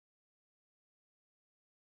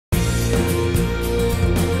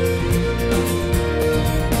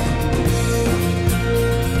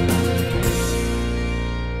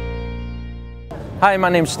Hi, my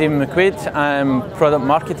name's Stephen McQuaid. I'm Product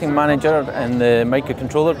Marketing Manager in the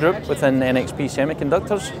microcontroller group within NXP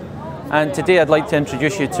Semiconductors. And today I'd like to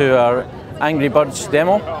introduce you to our Angry Birds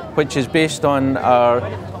demo, which is based on our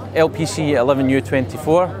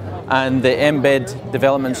LPC11U24 and the mbed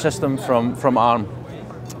development system from ARM.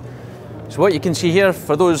 So what you can see here,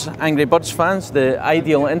 for those Angry Birds fans, the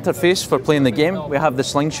ideal interface for playing the game, we have the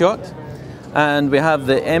Slingshot, and we have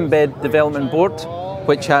the mbed development board,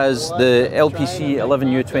 which has the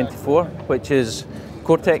LPC11U24, which is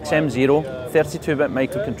Cortex-M0 32-bit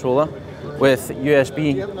microcontroller with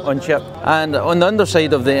USB on chip. And on the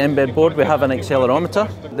underside of the mbed board we have an accelerometer.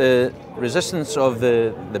 The resistance of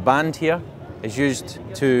the band here is used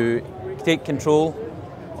to take control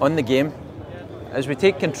on the game. As we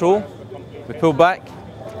take control, we pull back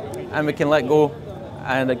and we can let go,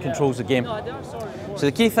 and it controls the game. So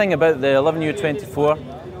the key thing about the 11U24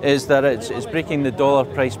 is that it's breaking the dollar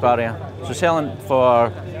price barrier. So selling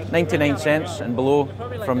for 99 cents and below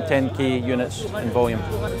from 10k units in volume.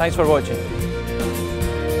 Thanks for watching.